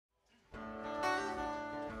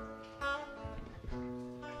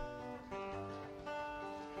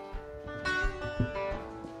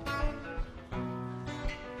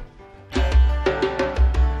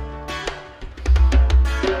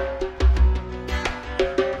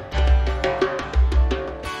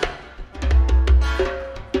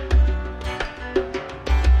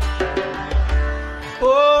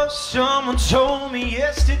Someone told me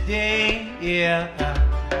yesterday, yeah,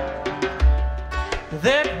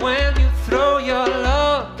 that when you throw your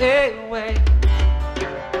love away,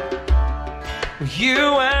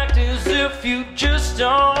 you act as if you just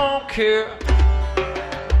don't care.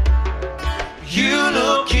 You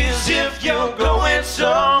look as if you're going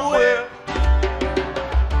somewhere.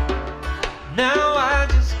 Now I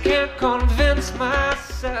just can't convince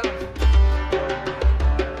myself.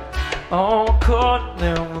 I'm caught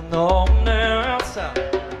now with no one else out.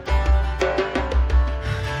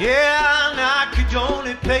 Yeah, and I could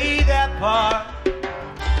only play that part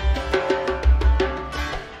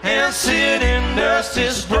and sit and dust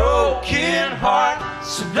this broken heart.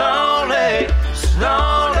 So lonely, so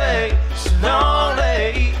lonely, so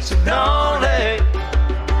lonely, so lonely,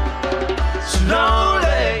 so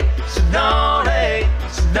lonely, so lonely,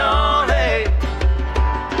 so lonely.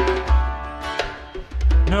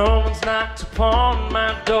 No one's knocked upon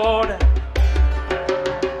my door now.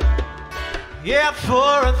 Yeah,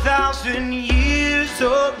 for 1,000 years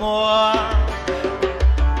or more.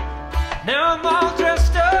 Now I'm all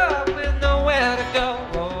dressed up with nowhere to go.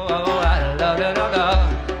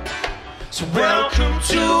 So welcome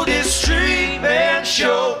to this street band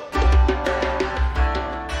show.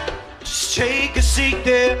 Just take a seat,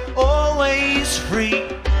 they're always free.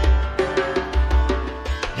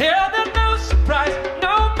 Yeah, there's no surprise,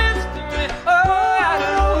 no mystery.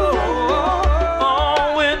 Oh,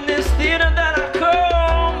 in this theater that I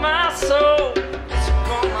call my soul.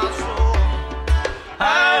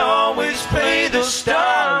 I always play the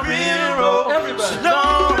starring role. So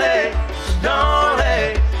lonely, so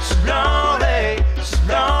lonely, so lonely, so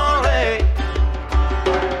lonely,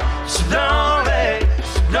 so lonely,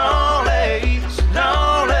 so lonely, so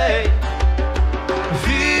lonely. I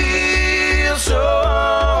feel so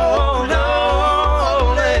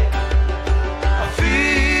lonely. I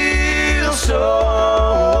feel so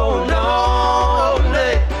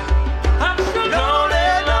lonely. I'm so lonely,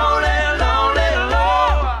 lonely, lonely,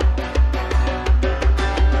 Lord.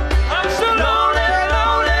 I'm so lonely,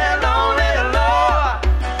 lonely, lonely, Lord.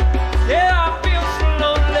 Yeah, I feel so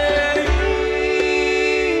lonely.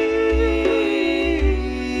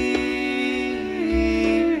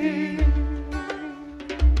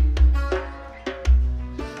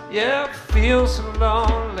 Yeah, I feel so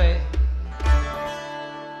lonely.